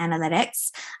detailed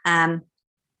analytics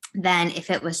than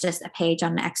if it was just a page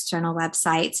on an external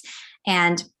website.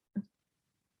 And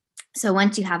so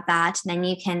once you have that, then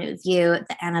you can view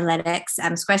the analytics.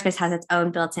 Squarespace has its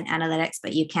own built-in analytics,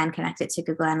 but you can connect it to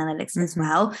Google Analytics as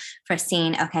well for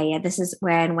seeing, okay, yeah, this is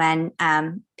where and when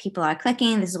people are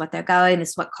clicking, this is what they're going, this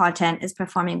is what content is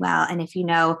performing well. And if you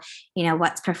know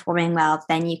what's performing well,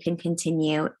 then you can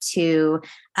continue to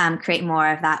create more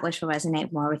of that, which will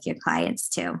resonate more with your clients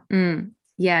too.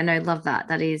 Yeah, no, love that.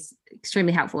 That is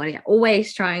extremely helpful. And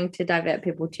always trying to divert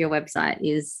people to your website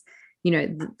is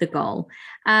the goal.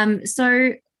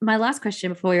 So my last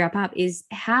question before we wrap up is,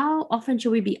 how often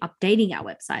should we be updating our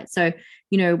website? So,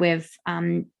 we've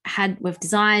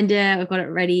designed it, we've got it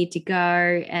ready to go,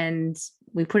 and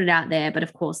we put it out there, but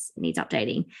of course it needs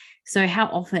updating. So how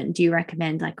often do you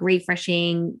recommend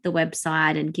refreshing the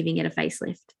website and giving it a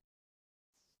facelift?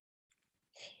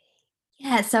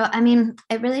 Yeah, so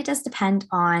it really does depend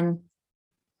on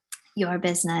your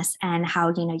business and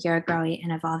how you're growing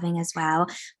and evolving as well.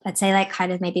 But say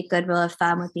kind of maybe good rule of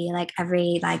thumb would be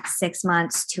every 6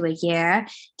 months to a year,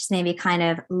 just maybe kind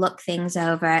of look things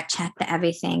over, check that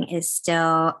everything is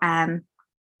still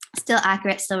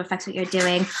accurate, still reflects what you're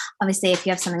doing. Obviously, if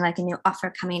you have something like a new offer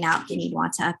coming out, then you'd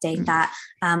want to update that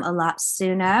a lot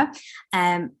sooner.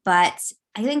 But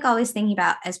I think always thinking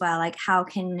about as well, how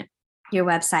can your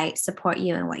website support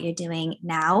you and what you're doing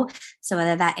now. So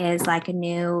whether that is a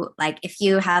new, if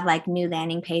you have new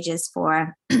landing pages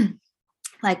for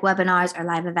webinars or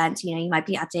live events, you might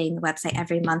be updating the website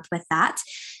every month with that.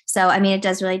 So, it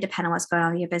does really depend on what's going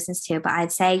on with your business too. But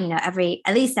I'd say,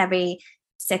 at least every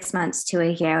 6 months to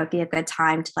a year would be a good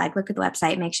time to look at the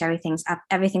website, make sure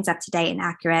everything's up to date and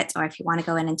accurate. Or if you want to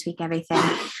go in and tweak everything,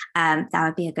 that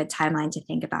would be a good timeline to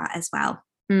think about as well.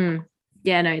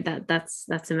 Yeah, no,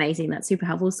 that's amazing. That's super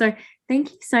helpful. So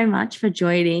thank you so much for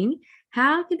joining.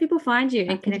 How can people find you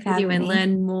and connect with you and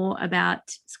learn more about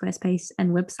Squarespace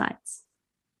and websites?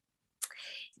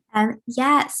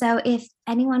 So if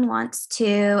anyone wants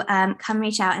to come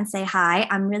reach out and say hi,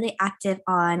 I'm really active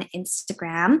on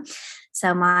Instagram.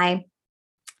 So my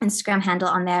Instagram handle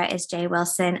on there is J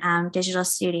Wilson Digital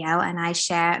Studio, and I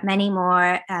share many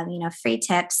more free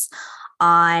tips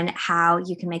on how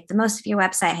you can make the most of your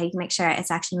website, how you can make sure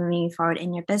it's actually moving forward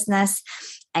in your business.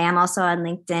 I am also on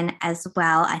LinkedIn as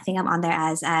well. I think I'm on there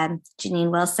as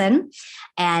Jeanine Wilson.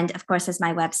 And of course, there's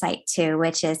my website too,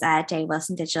 which is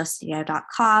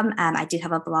jwilsondigitalstudio.com. I do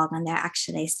have a blog on there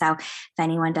actually. So if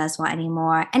anyone does want any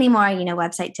more,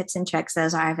 website tips and tricks,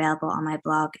 those are available on my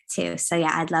blog too. So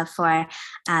yeah, I'd love for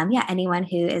anyone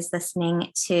who is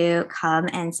listening to come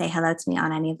and say hello to me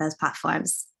on any of those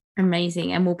platforms.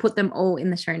 Amazing. And we'll put them all in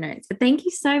the show notes. But thank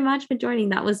you so much for joining.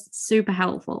 That was super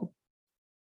helpful.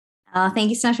 Oh, thank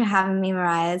you so much for having me,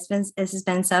 Mariah. This has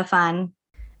been so fun.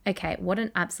 Okay, what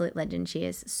an absolute legend she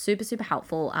is. Super, super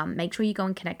helpful. Make sure you go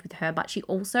and connect with her. But she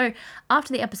also,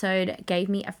 after the episode, gave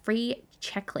me a free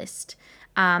checklist.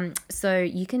 So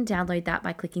you can download that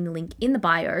by clicking the link in the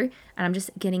bio, and I'm just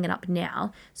getting it up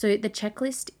now. So the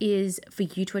checklist is for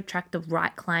you to attract the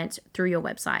right clients through your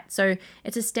website. So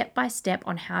it's a step-by-step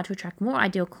on how to attract more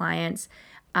ideal clients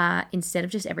instead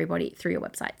of just everybody through your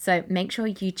website. So make sure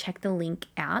you check the link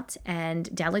out and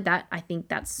download that. I think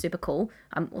that's super cool.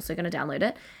 I'm also going to download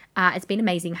it. It's been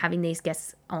amazing having these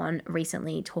guests on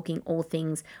recently, talking all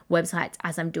things websites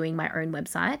as I'm doing my own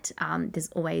website. There's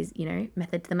always,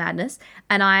 method to the madness.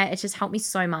 And it's just helped me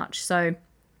so much. So,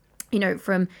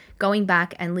 from going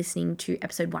back and listening to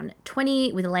episode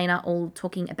 120 with Elena, all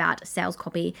talking about sales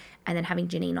copy, and then having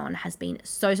Jeanine on has been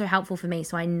so helpful for me.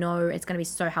 So I know it's going to be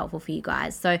so helpful for you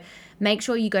guys. So make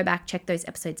sure you go back, check those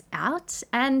episodes out.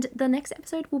 And the next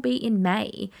episode will be in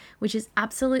May, which is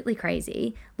absolutely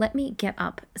crazy. Let me get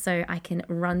up so I can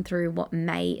run through what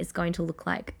May is going to look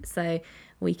like so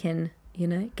we can,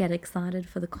 get excited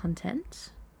for the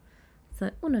content. So,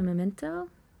 uno momento.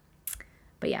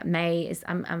 But yeah, May is,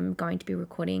 I'm going to be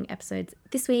recording episodes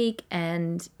this week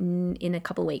and in a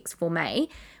couple of weeks for May,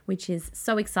 which is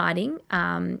so exciting.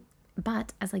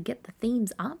 But as I get the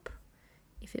themes up,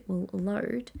 if it will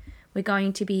load, we're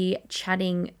going to be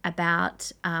chatting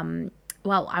about, I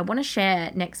want to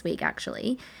share next week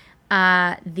actually,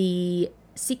 the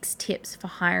 6 tips for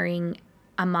hiring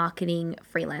a marketing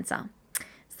freelancer.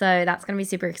 So that's going to be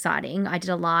super exciting. I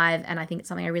did a live and I think it's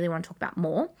something I really want to talk about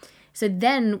more. So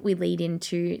then we lead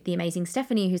into the amazing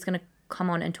Stephanie, who's going to come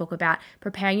on and talk about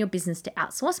preparing your business to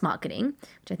outsource marketing,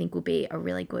 which I think will be a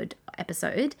really good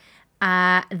episode.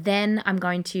 Then I'm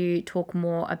going to talk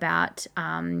more about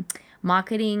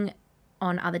marketing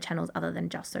on other channels other than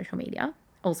just social media.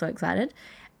 Also excited.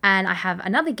 And I have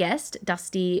another guest,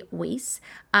 Dusty Weiss,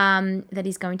 that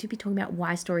is going to be talking about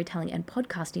why storytelling and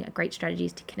podcasting are great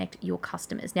strategies to connect your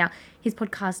customers. Now, his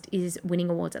podcast is winning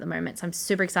awards at the moment, so I'm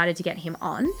super excited to get him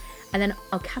on. And then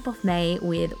I'll cap off May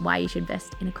with why you should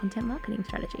invest in a content marketing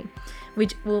strategy,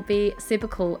 which will be super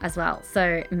cool as well.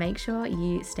 So make sure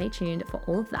you stay tuned for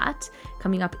all of that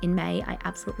coming up in May. I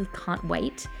absolutely can't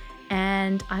wait.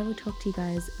 And I will talk to you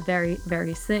guys very,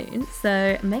 very soon.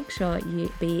 So make sure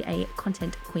you be a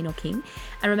content queen or king.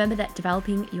 And remember that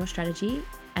developing your strategy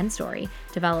and story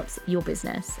develops your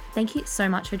business. Thank you so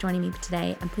much for joining me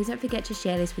today. And please don't forget to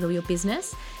share this with all your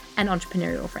business and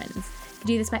entrepreneurial friends. You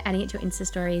do this by adding it to your Insta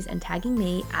stories and tagging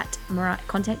me at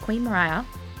Content Queen Mariah,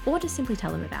 or just simply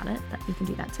tell them about it, but you can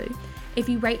do that too. If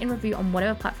you rate and review on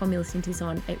whatever platform you're listening to this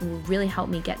on, it will really help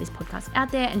me get this podcast out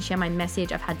there and share my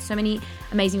message. I've had so many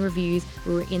amazing reviews.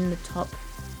 We were in the top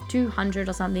 200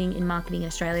 or something in marketing in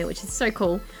Australia, which is so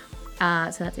cool.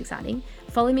 So that's exciting.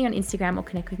 Follow me on Instagram or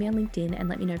connect with me on LinkedIn and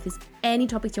let me know if there's any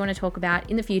topics you want to talk about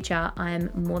in the future.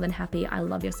 I'm more than happy. I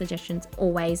love your suggestions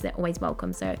always. They're always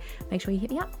welcome. So make sure you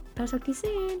hit me up. I'll talk to you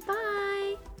soon. Bye.